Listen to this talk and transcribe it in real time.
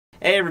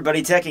Hey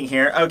everybody, Teching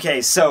here.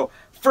 Okay, so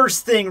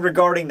first thing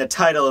regarding the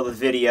title of the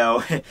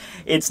video,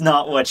 it's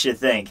not what you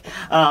think.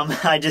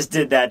 I just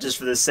did that just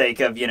for the sake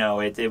of, you know,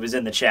 it was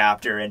in the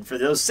chapter, and for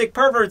those sick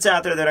perverts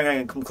out there that are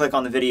going to come click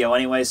on the video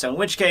anyway, so in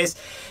which case,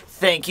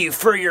 thank you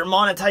for your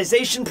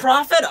monetization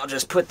profit. I'll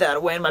just put that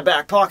away in my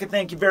back pocket.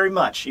 Thank you very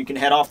much. You can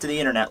head off to the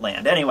internet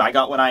land. Anyway, I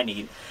got what I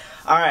need.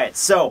 Alright,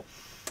 so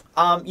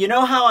you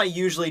know how I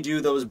usually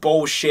do those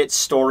bullshit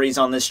stories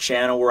on this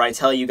channel where I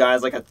tell you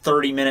guys like a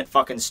 30-minute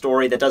fucking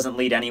story that doesn't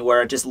lead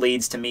anywhere, it just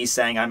leads to me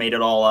saying I made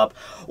it all up?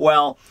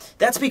 Well,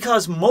 that's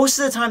because most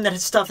of the time that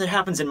stuff that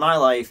happens in my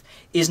life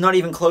is not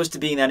even close to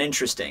being that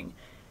interesting.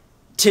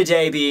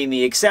 Today being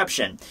the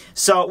exception.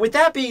 So with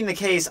that being the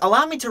case,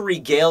 allow me to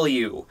regale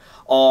you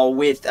all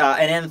with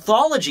an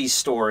anthology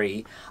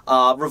story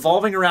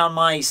revolving around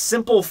my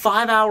simple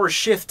 5-hour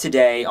shift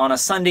today on a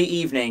Sunday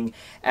evening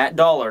at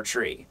Dollar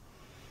Tree.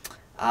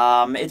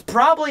 It's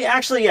probably,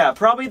 actually, yeah,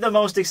 probably the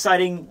most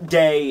exciting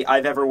day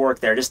I've ever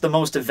worked there. Just the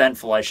most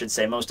eventful, I should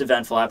say. Most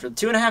eventful. After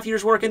 2.5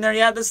 years working there,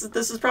 yeah, this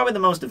is probably the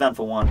most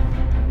eventful one.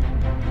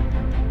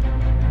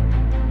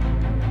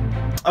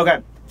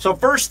 Okay. So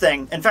first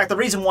thing, in fact, the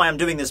reason why I'm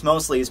doing this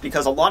mostly is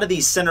because a lot of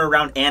these center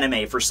around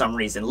anime for some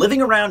reason.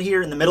 Living around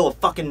here in the middle of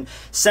fucking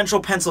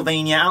central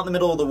Pennsylvania, out in the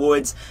middle of the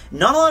woods,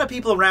 not a lot of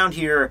people around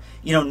here,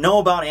 you know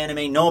about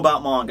anime, know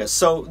about manga.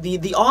 So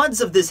the odds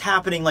of this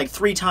happening like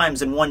 3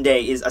 times in one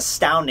day is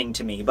astounding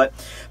to me. But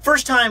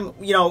first time,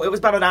 you know, it was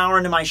about an hour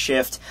into my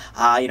shift.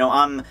 You know,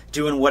 I'm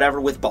doing whatever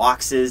with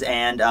boxes,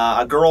 and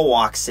a girl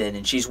walks in,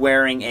 and she's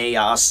wearing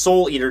a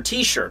Soul Eater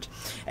t-shirt.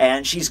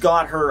 And she's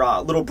got her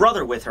little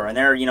brother with her, and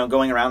they're, you know,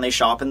 going around. They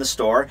shop in the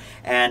store,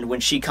 and when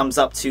she comes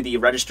up to the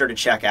register to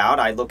check out,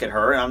 I look at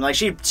her, and I'm like,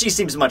 she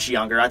seems much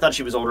younger. I thought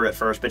she was older at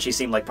first, but she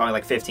seemed like probably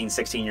like 15,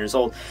 16 years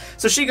old.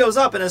 So she goes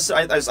up, and as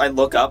I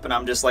look up, and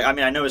I'm just like, I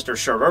mean, I noticed her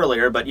shirt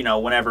earlier, but, you know,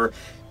 whenever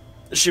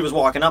she was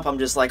walking up, I'm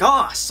just like,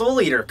 ah,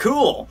 Soul Eater,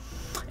 cool.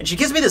 And she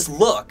gives me this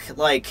look,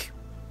 like,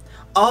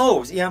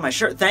 oh, yeah, my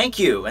shirt, thank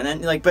you. And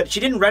then, like, but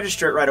she didn't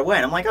register it right away,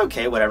 and I'm like,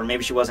 okay, whatever,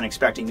 maybe she wasn't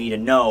expecting me to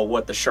know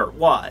what the shirt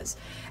was.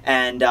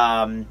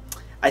 And,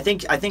 I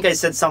think I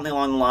said something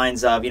along the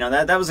lines of, you know,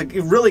 that was a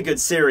really good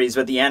series,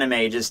 but the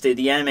anime just did.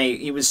 The anime,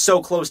 it was so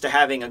close to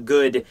having a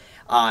good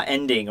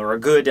ending, or a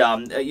good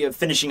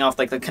finishing off,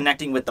 like the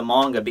connecting with the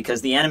manga, because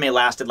the anime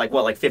lasted like,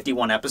 what, like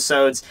 51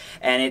 episodes,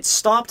 and it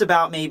stopped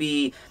about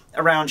maybe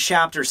around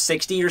chapter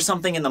 60 or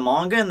something in the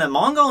manga, and the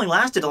manga only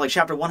lasted till like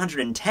chapter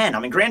 110. I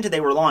mean, granted,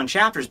 they were long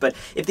chapters, but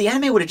if the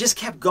anime would have just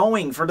kept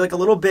going for like a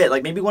little bit,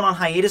 like maybe went on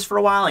hiatus for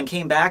a while and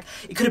came back,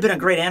 it could have been a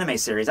great anime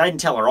series. I didn't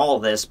tell her all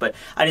of this, but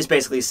I just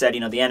basically said, you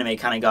know, the anime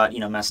kind of got,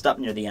 you know, messed up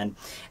near the end.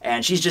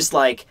 And she's just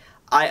like,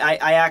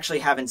 I actually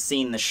haven't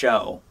seen the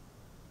show.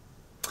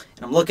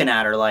 And I'm looking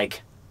at her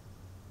like,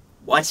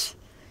 what?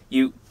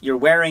 You're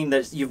wearing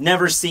this, you've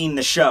never seen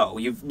the show.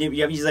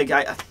 He's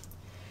like,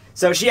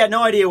 So she had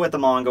no idea what the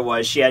manga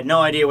was. She had no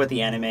idea what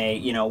the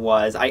anime, you know,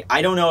 was.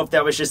 I don't know if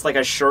that was just like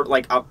a shirt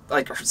like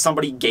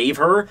somebody gave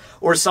her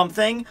or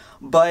something,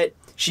 but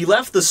she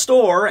left the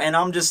store, and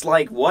I'm just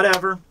like,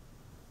 whatever.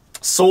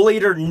 Soul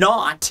Eater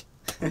not.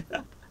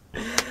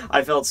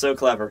 I felt so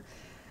clever.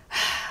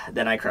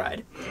 Then I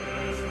cried.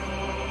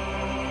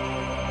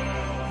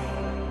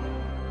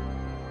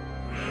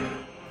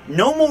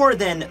 No more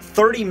than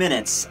 30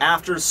 minutes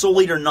after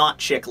Soul Eater not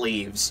chick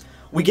leaves,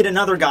 we get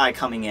another guy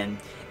coming in.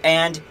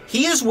 And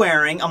he is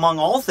wearing, among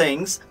all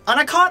things,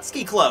 an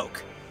Akatsuki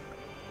cloak.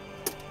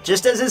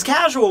 Just as his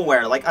casual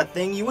wear, like a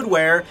thing you would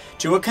wear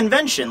to a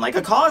convention, like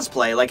a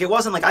cosplay. Like, it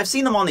wasn't like, I've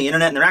seen them on the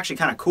internet, and they're actually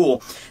kind of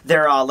cool.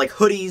 They're like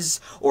hoodies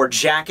or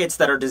jackets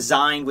that are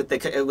designed with the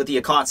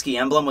Akatsuki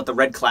emblem with the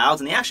red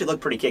clouds, and they actually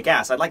look pretty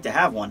kick-ass. I'd like to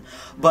have one.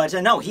 But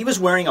no, he was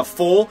wearing a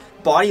full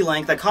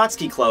body-length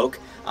Akatsuki cloak.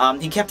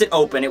 He kept it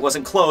open. It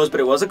wasn't closed, but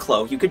it was a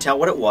cloak. You could tell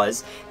what it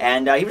was.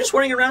 And he was just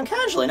wearing it around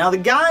casually. Now, the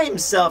guy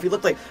himself, he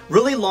looked like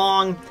really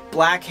long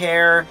black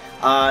hair.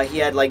 He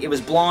had, like, it was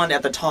blonde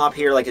at the top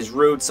here, like his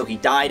roots, so he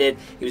dyed it.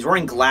 He was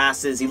wearing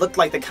glasses. He looked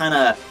like the kind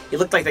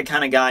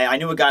of guy, I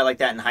knew a guy like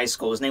that in high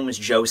school. His name was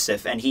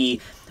Joseph, and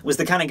he was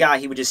the kind of guy,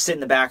 he would just sit in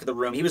the back of the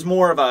room. He was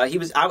more of a,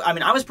 I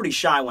mean, I was pretty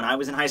shy when I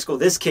was in high school.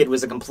 This kid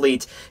was a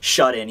complete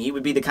shut-in. He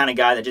would be the kind of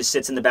guy that just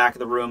sits in the back of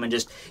the room and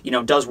just, you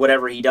know, does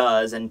whatever he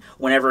does. And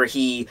whenever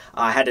he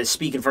had to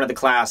speak in front of the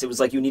class, it was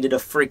like you needed a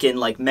freaking,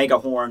 like, mega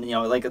horn, you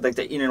know, like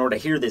in order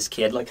to hear this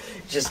kid. Like,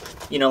 just,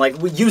 you know, like,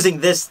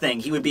 using this thing,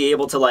 he would be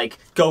able to, like,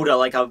 go to,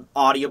 like, a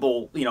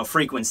audible, you know,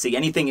 frequency.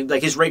 Anything,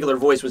 like, his regular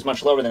voice was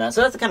much lower than that.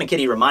 So that's the kind of kid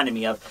he reminded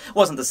me of.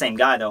 Wasn't the same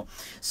guy, though.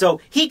 So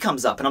he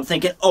comes up, and I'm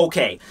thinking,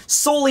 okay,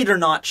 Soul Eater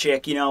not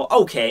chick, you know,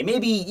 okay,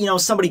 maybe, you know,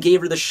 somebody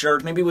gave her the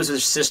shirt, maybe it was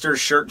his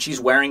sister's shirt, and she's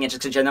wearing it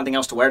just because she had nothing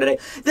else to wear today.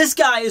 This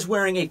guy is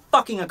wearing a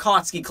fucking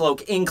Akatsuki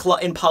cloak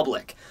in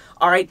public.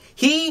 Alright,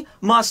 he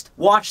must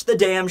watch the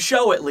damn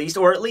show at least,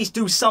 or at least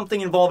do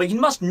something involving, he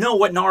must know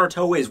what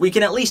Naruto is. We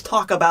can at least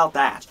talk about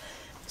that.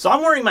 So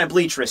I'm wearing my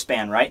Bleach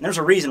wristband, right? And there's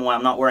a reason why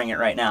I'm not wearing it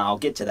right now. I'll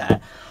get to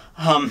that.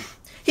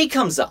 He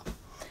comes up,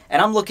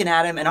 And I'm looking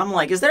at him, and I'm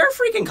like, is there a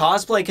freaking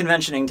cosplay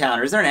convention in town,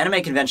 or is there an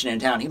anime convention in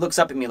town? He looks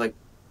up at me like,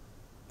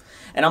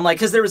 and I'm like,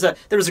 because there was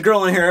a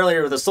girl in here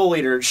earlier with a Soul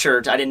Eater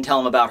shirt. I didn't tell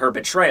him about her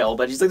betrayal,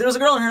 but he's like, there was a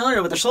girl in here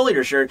earlier with a Soul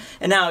Eater shirt,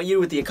 and now you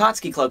with the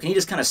Akatsuki cloak. And he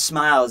just kind of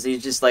smiles.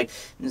 He's like,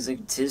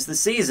 'tis the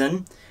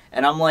season.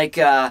 And I'm like,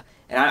 and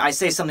I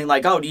say something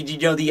like, oh, did you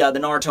know the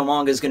Naruto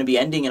manga is going to be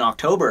ending in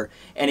October?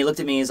 And he looked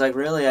at me, he's like,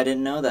 really? I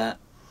didn't know that.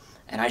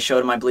 And I showed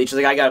him my bleach.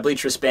 Like, I got a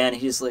bleach wristband.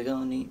 He's like,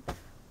 oh, neat.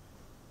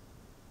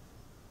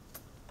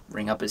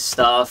 Ring up his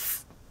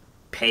stuff,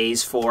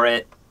 pays for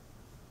it,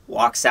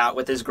 walks out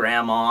with his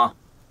grandma.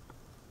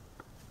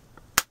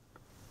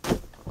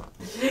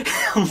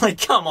 I'm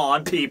like, come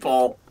on,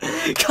 people.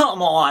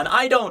 Come on.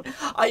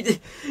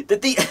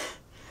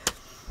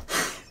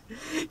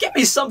 Give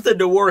me something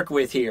to work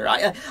with here.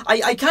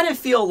 I kind of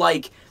feel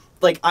like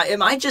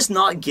am I just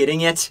not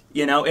getting it?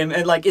 You know,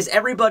 and like, is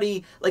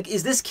everybody, like,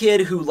 is this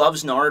kid who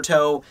loves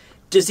Naruto,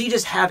 does he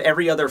just have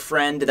every other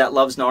friend that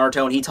loves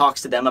Naruto and he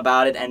talks to them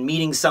about it, and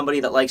meeting somebody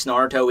that likes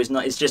Naruto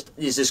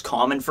is just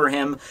common for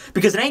him?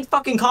 Because it ain't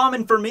fucking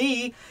common for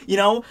me, you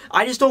know?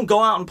 I just don't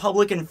go out in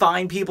public and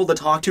find people to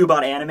talk to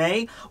about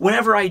anime.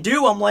 Whenever I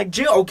do, I'm like,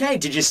 okay,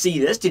 did you see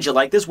this? Did you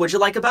like this? What'd you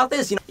like about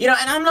this? You know,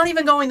 and I'm not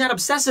even going that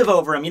obsessive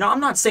over him, you know? I'm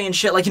not saying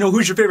shit like, you know,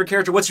 who's your favorite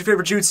character? What's your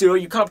favorite jutsu?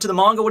 You caught up to the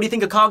manga? What do you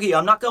think of Kaguya?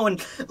 I'm not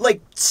going,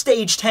 like,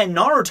 stage 10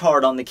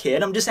 Naruto on the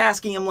kid. I'm just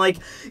asking him, like,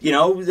 you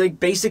know, like,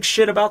 basic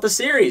shit about the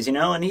series, you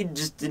know? And he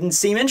just didn't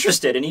seem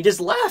interested, and he just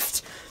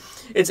left.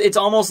 It's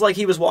almost like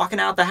he was walking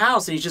out the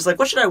house, and he's just like,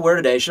 what should I wear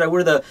today? Should I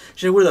wear the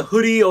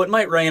hoodie? Oh, it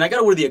might rain. I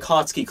gotta wear the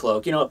Akatsuki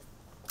cloak, you know?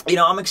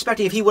 I'm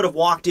expecting if he would have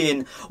walked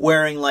in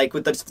wearing like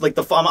with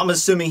I'm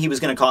assuming he was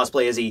going to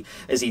cosplay as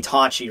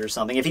Itachi or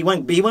something. If he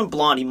went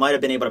blonde, he might have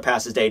been able to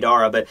pass as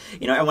Deidara. But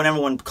you know, and when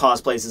everyone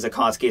cosplays as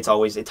Akatsuki, it's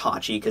always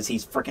Itachi because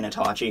he's freaking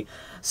Itachi.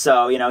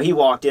 So you know, he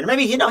walked in.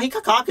 Maybe he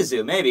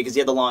Kakazu maybe because he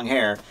had the long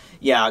hair.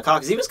 Yeah,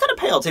 Kakazu. He was kind of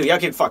pale too. Yeah,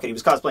 okay, fuck it. He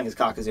was cosplaying as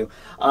Kakazu.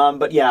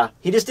 But yeah,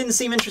 he just didn't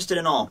seem interested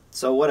at all.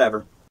 So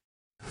whatever.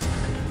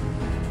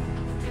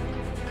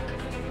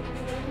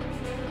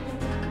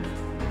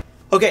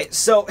 Okay,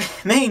 so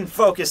main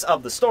focus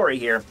of the story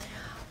here.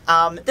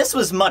 This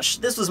was much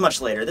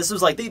later. This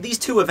was like these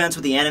two events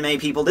with the anime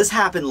people. This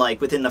happened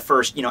like within the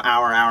first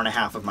hour and a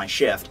half of my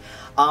shift.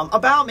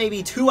 About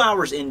maybe 2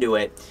 hours into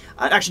it,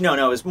 actually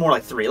no, it was more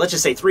like 3. Let's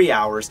just say 3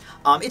 hours.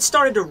 It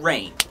started to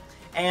rain.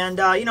 And,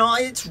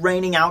 it's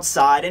raining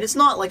outside, and it's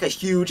not like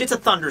it's a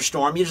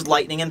thunderstorm. There's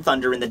lightning and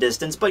thunder in the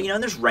distance, but,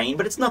 there's rain,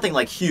 but it's nothing,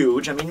 like,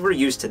 huge. I mean, we're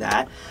used to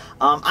that.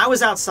 I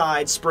was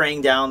outside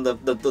spraying down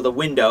the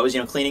windows,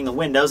 cleaning the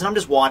windows, and I'm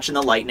just watching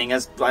the lightning,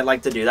 as I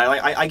like to do.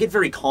 I get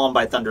very calm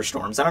by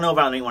thunderstorms. I don't know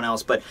about anyone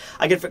else, but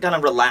I get kind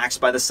of relaxed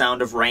by the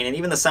sound of rain, and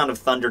even the sound of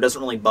thunder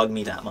doesn't really bug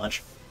me that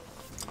much.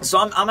 So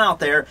I'm out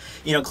there,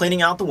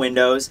 cleaning out the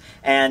windows,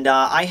 and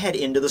I head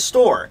into the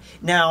store.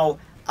 Now,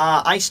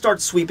 I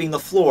start sweeping the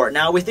floor.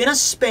 Now, within a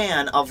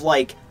span of,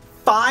 like,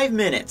 5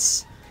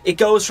 minutes, it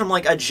goes from,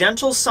 like, a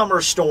gentle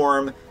summer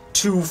storm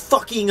to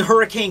fucking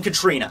Hurricane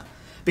Katrina.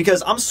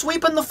 Because I'm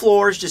sweeping the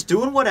floors, just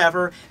doing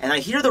whatever, and I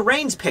hear the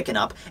rain's picking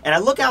up, and I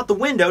look out the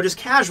window just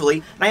casually,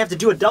 and I have to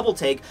do a double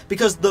take,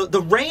 because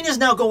the rain is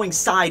now going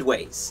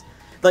sideways.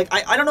 Like,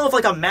 I don't know if,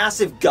 like, a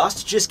massive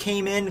gust just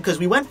came in, because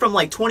we went from,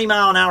 like,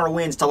 20-mile-an-hour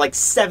winds to, like,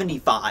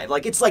 75.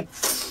 Like, it's,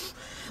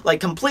 like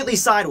completely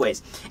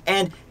sideways.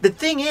 And the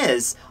thing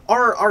is,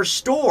 our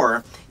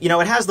store,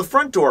 it has the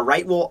front door,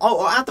 right?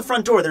 Well, at the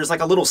front door, there's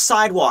like a little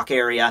sidewalk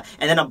area,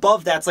 and then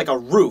above that's like a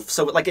roof.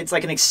 So it's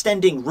like an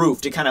extending roof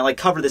to kind of like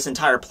cover this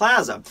entire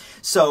plaza.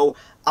 So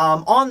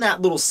on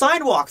that little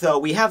sidewalk, though,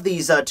 we have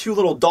these two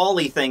little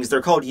dolly things.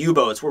 They're called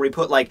U-boats, where we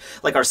put like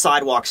our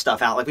sidewalk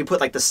stuff out. Like we put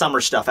like the summer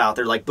stuff out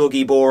there, like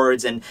boogie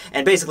boards and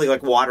basically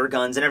like water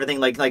guns and everything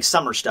like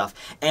summer stuff.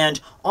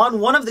 And on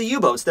one of the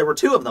U-boats, there were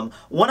 2 of them.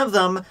 One of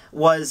them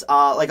was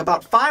like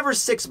about 5 or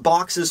 6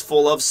 boxes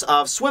full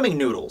of swimming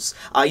noodles.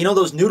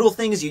 Those noodle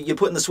things you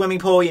put in the swimming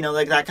pool,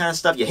 like that kind of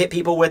stuff. You hit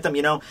people with them,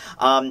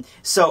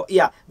 So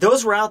yeah,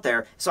 those were out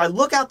there. So I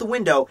look out the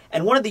window,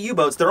 and one of the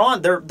U-boats, they're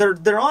on.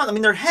 I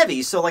mean, they're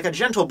heavy. So like a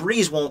gentle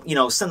breeze won't,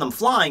 send them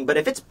flying, but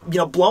if it's,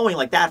 blowing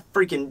like that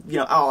freaking,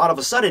 out of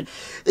a sudden,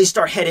 they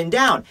start heading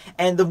down.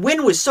 And the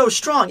wind was so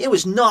strong, it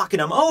was knocking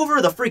them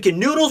over. The freaking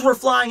noodles were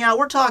flying out.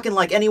 We're talking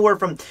like anywhere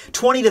from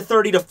 20 to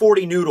 30 to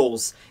 40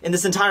 noodles in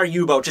this entire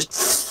U-boat, just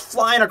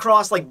flying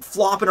across, like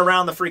flopping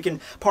around the freaking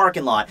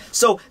parking lot.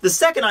 So the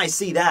second I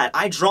see that,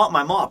 I drop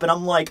my mop, and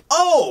I'm like,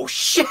 oh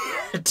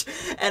shit!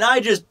 And I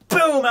just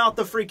boom out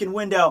the freaking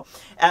window.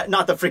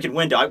 Not the freaking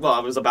window. I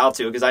was about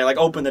to, because I like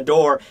opened the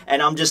door,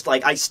 and I'm just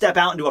like, I step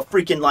out into a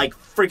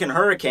freaking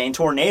hurricane,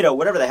 tornado,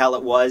 whatever the hell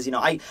it was.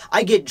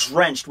 I get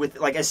drenched with,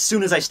 like, as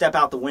soon as I step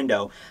out the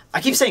window.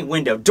 I keep saying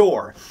window,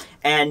 door.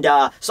 And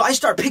so I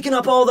start picking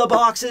up all the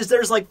boxes.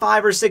 There's like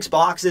 5 or 6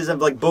 boxes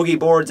of like boogie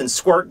boards and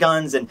squirt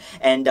guns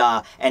and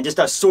just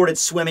assorted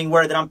swimming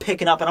wear that I'm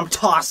picking up, and I'm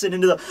tossing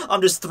into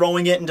I'm just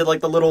throwing it into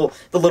like the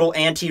little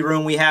ante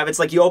room we have. It's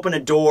like you open a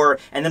door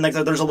and then like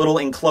there's a little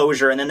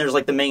enclosure, and then there's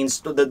like the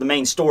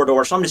main store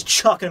door. So I'm just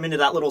chucking them into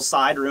that little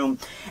side room.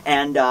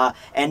 And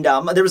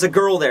there was a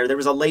girl there. There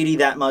was a lady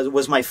that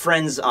was my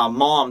friend's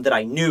mom that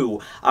I knew.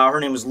 Her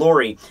name was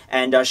Lori,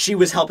 and she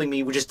was helping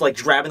me with just like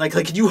grabbing, like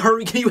can you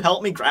hurry? Can you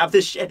help me grab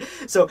this shit?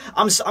 So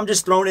I'm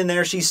just thrown in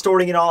there. She's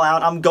sorting it all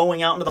out. I'm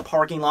going out into the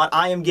parking lot.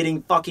 I am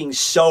getting fucking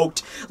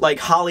soaked. Like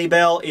Holly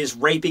Bell is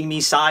raping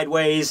me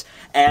sideways.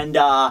 And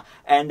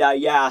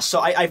yeah, so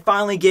I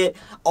finally get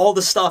all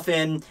the stuff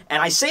in,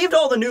 and I saved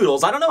all the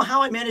noodles. I don't know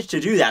how I managed to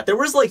do that. There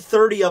was like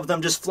 30 of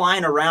them just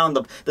flying around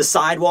the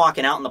sidewalk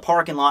and out in the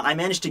parking lot. I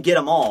managed to get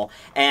them all.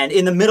 And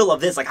in the middle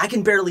of this, like I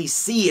can barely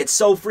see. It's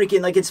so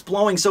freaking, like it's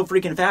blowing so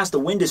freaking fast. The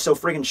wind is so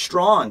freaking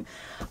strong.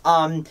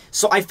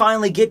 So I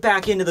finally get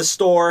back into the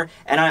store,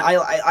 and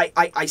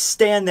I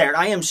stand there, and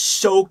I am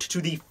soaked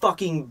to the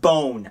fucking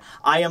bone.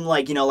 I am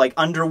like, you know, like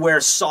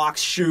underwear,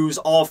 socks, shoes,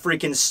 all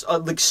freaking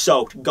like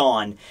soaked,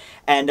 gone.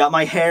 And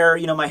my hair,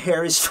 you know, my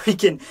hair is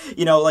freaking,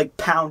 you know, like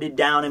pounded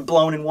down and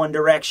blown in one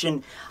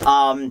direction.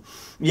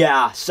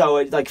 Yeah, so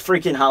it, like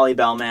freaking Holly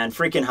Bell, man,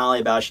 freaking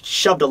Holly Bell. She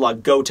shoved a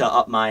Lagota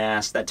up my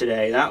ass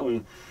today. That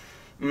one.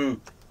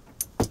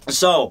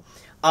 So,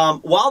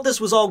 while this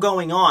was all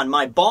going on,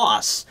 my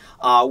boss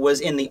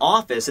was in the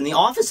office, and the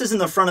office is in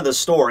the front of the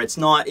store. It's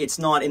not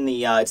in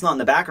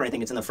the back or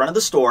anything. It's in the front of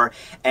the store,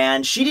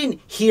 and she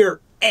didn't hear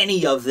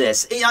any of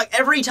this. You know,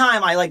 every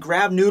time I like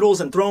grab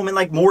noodles and throw them in,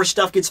 like more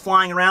stuff gets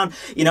flying around.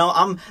 You know,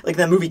 I'm like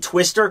that movie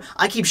Twister.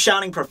 I keep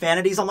shouting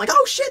profanities. I'm like,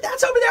 oh shit,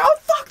 that's over there. Oh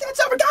fuck, that's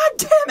over. God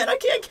damn it, I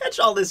can't catch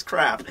all this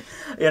crap.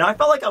 You know, I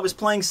felt like I was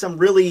playing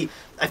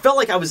I felt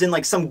like I was in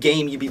like some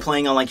game you'd be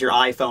playing on like your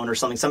iPhone or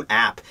something, some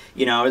app.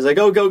 You know, I was like,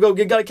 oh, go,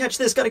 you gotta catch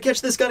this, gotta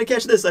catch this, gotta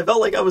catch this. I felt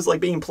like I was like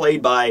being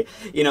played by,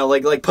 you know,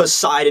 like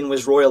Poseidon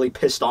was royally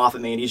pissed off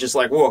at me, and he's just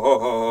like,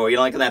 whoa, you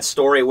know, like in that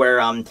story where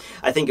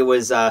I think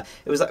was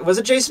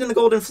it Jason and the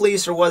Golden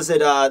Fleece, or was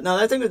it no,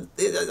 I think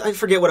I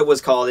forget what it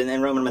was called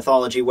in Roman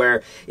mythology,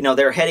 where, you know,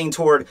 they're heading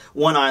toward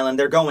one island,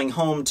 they're going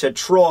home to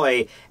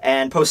Troy,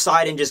 and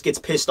Poseidon just gets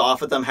pissed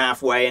off at them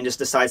halfway and just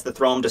decides to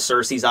throw them to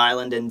Circe's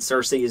island, and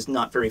Circe is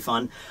not very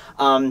fun.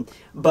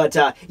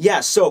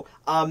 Yeah, so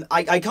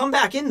I come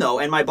back in though,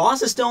 and my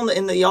boss is still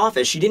in the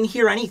office. She didn't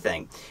hear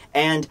anything,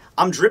 and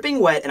I'm dripping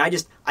wet, and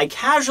I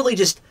casually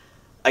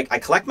I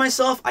collect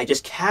myself. I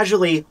just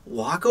casually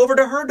walk over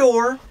to her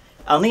door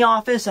on the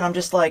office, and I'm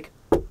just like,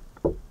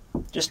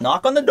 just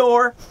knock on the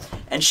door,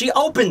 and she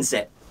opens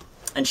it,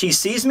 and she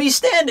sees me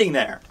standing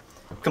there,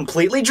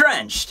 completely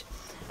drenched,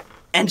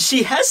 and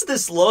she has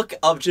this look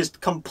of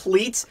just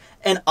complete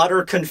and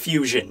utter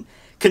confusion.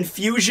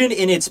 Confusion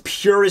in its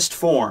purest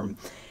form,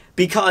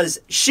 because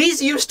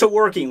she's used to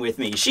working with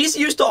me. She's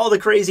used to all the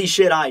crazy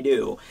shit I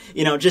do,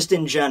 you know, just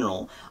in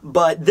general.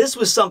 But this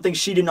was something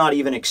she did not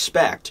even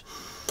expect.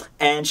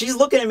 And she's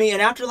looking at me,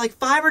 and after like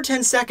 5 or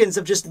 10 seconds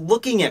of just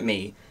looking at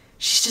me,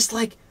 she's just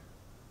like,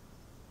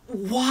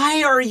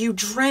 why are you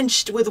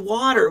drenched with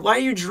water? Why are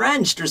you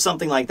drenched? Or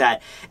something like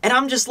that. And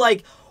I'm just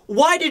like,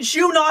 why did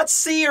you not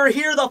see or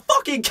hear the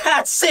fucking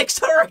Cat 6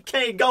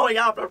 hurricane going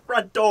out the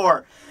front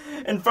door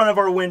in front of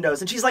our windows?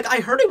 And she's like,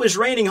 I heard it was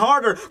raining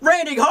harder.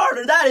 Raining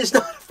harder? That is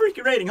not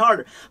freaking raining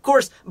harder. Of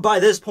course, by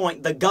this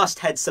point, the gust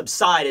had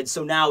subsided,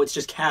 so now it's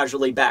just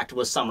casually back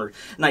to a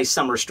nice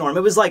summer storm.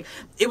 It was like,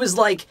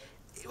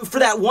 for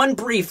that one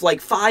brief,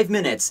 like 5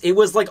 minutes, it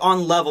was like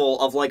on level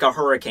of like a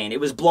hurricane. It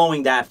was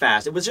blowing that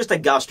fast. It was just a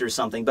gust or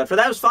something. But for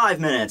those 5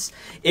 minutes,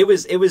 it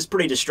was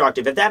pretty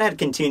destructive. If that had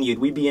continued,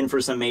 we'd be in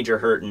for some major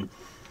hurting.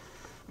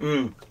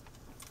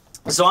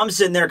 So I'm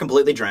sitting there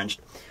completely drenched.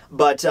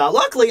 But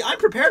luckily, I'm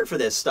prepared for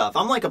this stuff.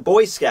 I'm like a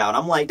Boy Scout.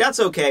 I'm like, that's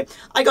okay.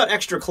 I got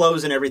extra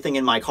clothes and everything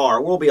in my car.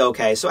 We'll be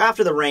okay. So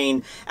after the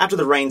rain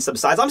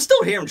subsides, I'm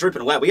still here. I'm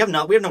dripping wet. We have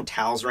no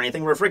towels or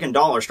anything. We're a freaking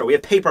dollar store. We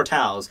have paper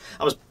towels.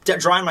 I was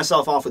drying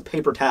myself off with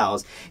paper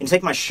towels and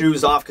take my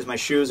shoes off because my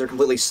shoes are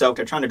completely soaked.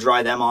 I'm trying to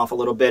dry them off a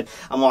little bit.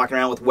 I'm walking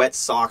around with wet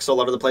socks all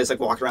over the place,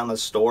 like walking around the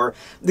store.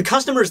 The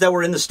customers that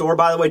were in the store,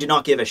 by the way, did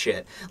not give a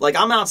shit. Like,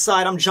 I'm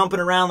outside, I'm jumping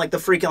around like the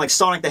freaking, like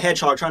Sonic the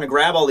Hedgehog, trying to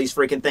grab all these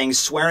freaking things,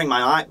 swearing my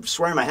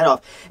head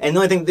off. And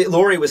the only thing,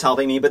 Lori was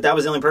helping me, but that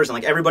was the only person.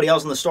 Like, everybody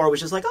else in the store was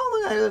just like,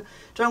 oh, look,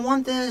 do I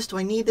want this? Do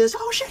I need this?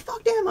 Oh, shit,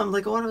 fuck, damn. I'm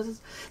like, what is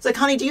this? It's like,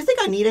 honey, do you think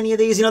I need any of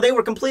these? You know, they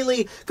were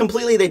completely,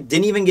 they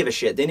didn't even give a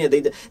shit.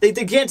 They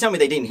can't tell me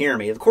they didn't hear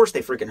me. Of course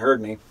they freaking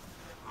heard me.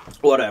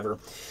 Whatever.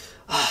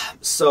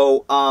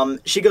 So,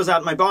 she goes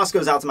out, my boss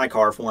goes out to my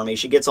car for me.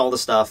 She gets all the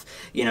stuff,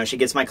 you know, she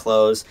gets my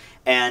clothes.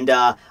 And,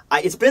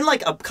 it's been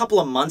like a couple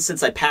of months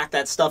since I packed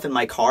that stuff in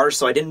my car,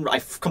 so I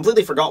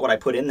completely forgot what I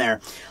put in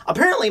there.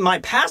 Apparently, my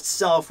past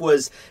self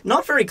was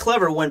not very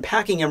clever when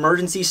packing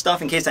emergency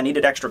stuff in case I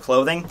needed extra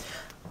clothing.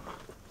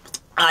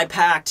 I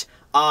packed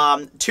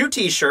 2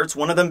 t-shirts,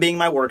 one of them being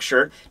my work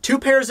shirt, 2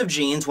 pairs of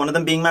jeans, one of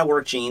them being my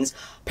work jeans,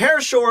 pair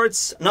of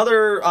shorts,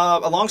 another,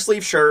 a long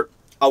sleeve shirt,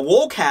 a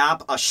wool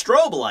cap, a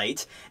strobe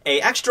light,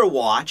 a extra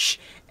watch,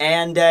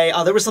 and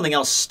there was something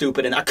else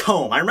stupid, and a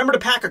comb. I remember to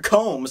pack a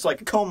comb so I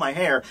could comb my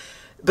hair,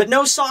 but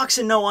no socks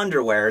and no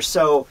underwear.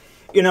 So,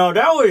 you know,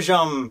 that was,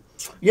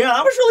 yeah,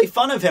 that was really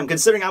fun of him,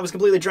 considering I was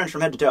completely drenched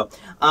from head to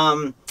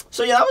toe.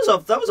 So yeah,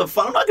 that was a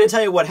fun. I'm not going to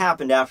tell you what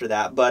happened after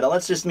that, but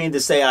let's just mean to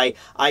say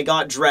I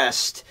got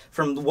dressed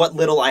from what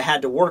little I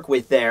had to work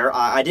with there.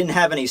 I didn't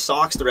have any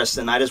socks the rest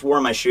of the night. I just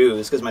wore my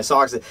shoes because my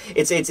socks.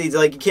 It's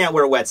like you can't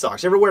wear wet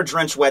socks. You ever wear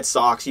drenched wet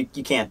socks? You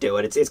can't do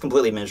it. It's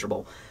completely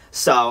miserable.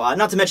 So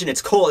not to mention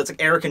it's cold. It's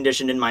like air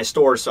conditioned in my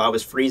store, so I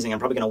was freezing. I'm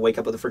probably going to wake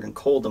up with a freaking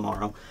cold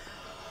tomorrow.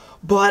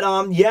 But,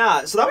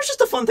 yeah, so that was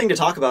just a fun thing to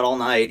talk about all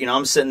night. You know,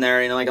 I'm sitting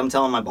there, you know, like, I'm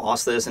telling my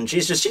boss this, and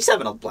she's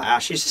having a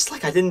blast. She's just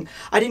like, I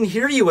didn't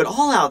hear you at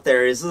all out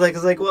there. It's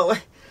like, well,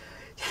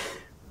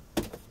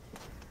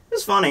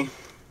 it's funny.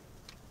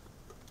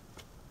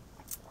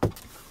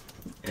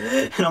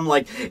 And I'm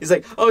like, he's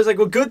like,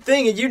 well, good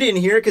thing you didn't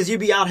hear it, because you'd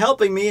be out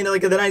helping me, and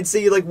like, then I'd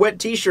see, like, wet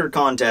t-shirt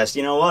contest,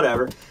 you know,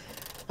 whatever.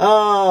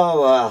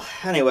 Oh, well,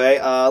 anyway,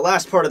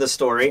 last part of the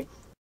story.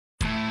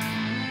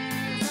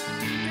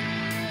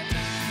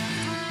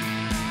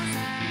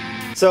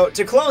 So,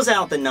 to close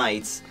out the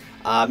nights,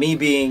 me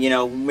being, you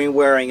know, me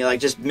wearing, like,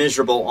 just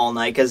miserable all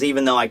night, because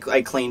even though I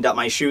cleaned up,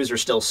 my shoes are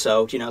still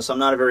soaked, you know, so I'm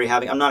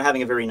not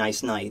having a very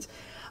nice night.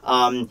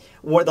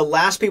 Were the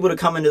last people to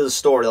come into the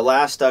store, the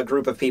last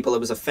group of people, it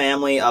was a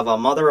family of a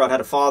mother. I had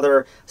a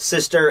father,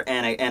 sister,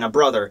 and a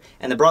brother,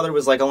 and the brother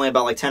was, like, only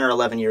about, like, 10 or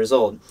 11 years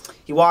old.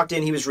 He walked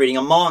in, he was reading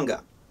a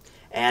manga.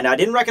 And I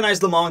didn't recognize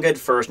the manga at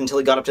first until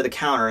he got up to the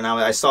counter, and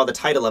I saw the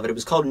title of it. It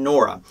was called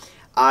Nora.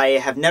 I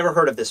have never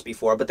heard of this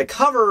before, but the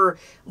cover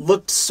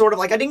looked sort of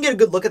like, I didn't get a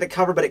good look at the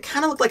cover, but it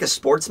kind of looked like a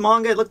sports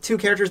manga. It looked two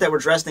characters that were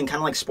dressed in kind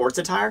of like sports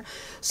attire.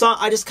 So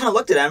I just kind of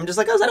looked at him and just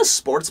like, oh, is that a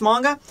sports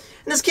manga? And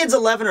this kid's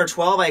 11 or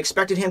 12. I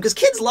expected him, because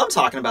kids love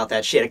talking about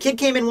that shit. A kid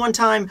came in one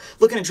time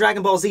looking at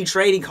Dragon Ball Z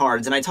trading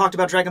cards, and I talked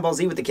about Dragon Ball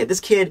Z with the kid. This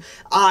kid,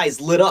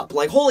 eyes lit up,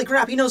 like, holy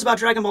crap, he knows about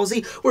Dragon Ball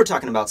Z. We're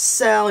talking about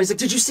Cell. He's like,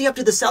 did you see up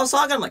to the Cell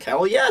Saga? I'm like,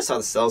 hell yeah, I saw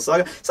the Cell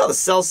Saga. I saw the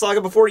Cell Saga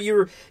before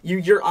your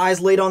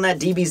eyes laid on that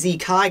DBZ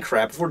Kai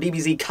crap, before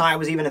DBZ Kai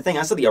was even a thing.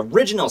 I saw the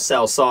original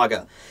Cell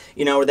Saga.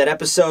 You know, that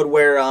episode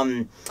where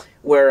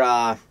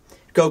Goku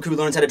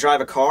learns how to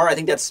drive a car. I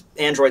think that's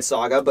Android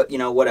Saga, but, you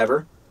know,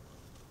 whatever.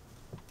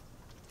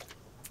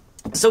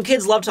 So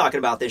kids love talking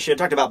about this shit.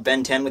 I talked about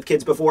Ben 10 with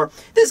kids before.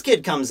 This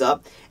kid comes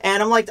up,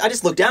 and I'm like, I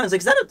just look down, and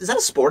it's like, is that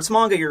a sports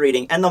manga you're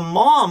reading? And the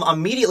mom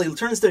immediately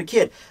turns to the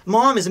kid.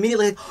 Mom is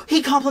immediately like,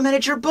 he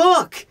complimented your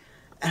book!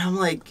 And I'm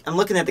like, I'm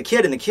looking at the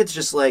kid, and the kid's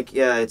just like,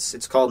 yeah,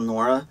 it's called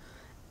Nora.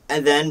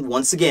 And then,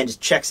 once again,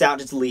 just checks out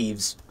and just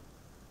leaves.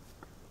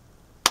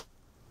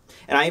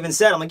 And I even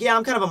said, I'm like, yeah,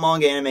 I'm kind of a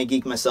manga anime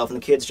geek myself. And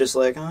the kid's just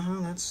like,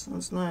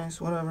 that's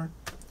nice, whatever.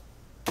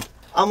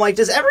 I'm like,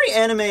 does every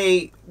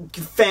anime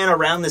fan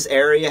around this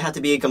area have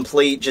to be a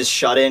complete just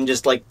shut-in,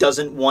 just like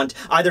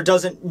either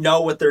doesn't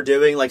know what they're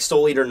doing, like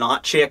Soul Eater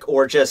Not chick,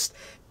 or just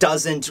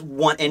doesn't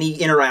want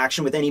any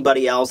interaction with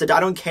anybody else? I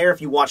don't care if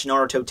you watch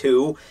Naruto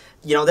 2.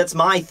 You know, that's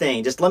my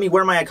thing. Just let me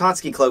wear my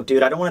Akatsuki cloak,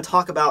 dude. I don't want to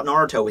talk about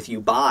Naruto with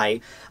you. Bye.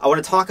 I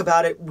want to talk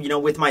about it, you know,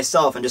 with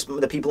myself and just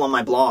the people on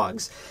my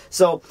blogs.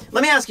 So,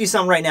 let me ask you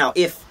something right now.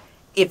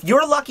 If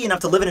you're lucky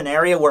enough to live in an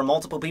area where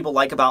multiple people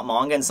like about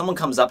manga, and someone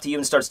comes up to you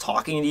and starts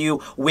talking to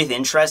you with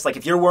interest, like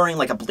if you're wearing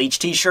like a Bleach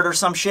t-shirt or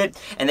some shit,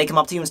 and they come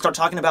up to you and start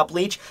talking about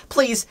Bleach,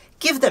 please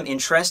give them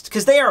interest,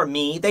 because they are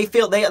me. They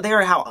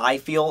are how I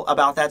feel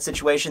about that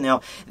situation. You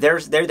know,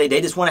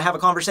 they just want to have a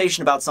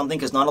conversation about something,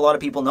 because not a lot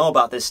of people know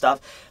about this stuff.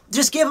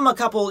 Just give them a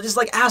couple, just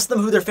like ask them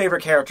who their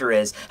favorite character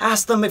is.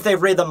 Ask them if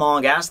they've read the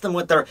manga. Ask them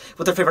what their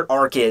favorite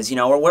arc is, you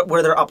know, or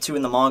where they're up to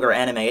in the manga or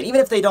anime. And even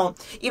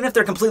if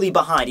they're completely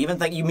behind,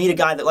 even if you meet a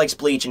guy that likes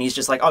Bleach and he's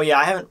just like, oh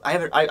yeah,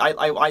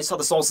 I saw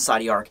the Soul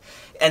Society arc,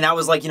 and that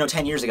was like, you know,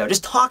 10 years ago.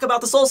 Just talk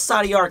about the Soul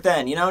Society arc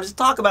then, you know, just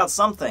talk about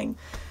something.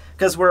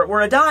 Because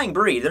we're a dying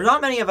breed. There's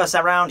not many of us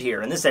around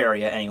here, in this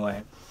area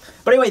anyway.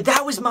 But anyway,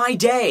 that was my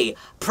day.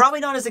 Probably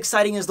not as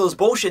exciting as those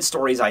bullshit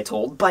stories I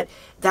told, but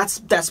that's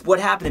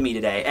what happened to me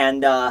today.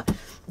 And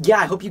yeah,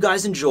 I hope you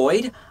guys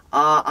enjoyed.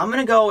 I'm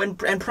going to go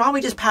and probably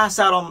just pass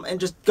out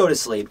and just go to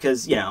sleep,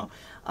 because, you know,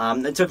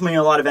 it took me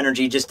a lot of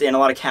energy and a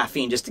lot of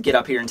caffeine just to get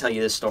up here and tell you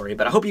this story.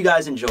 But I hope you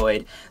guys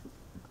enjoyed.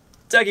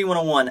 Techie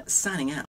 101, signing out.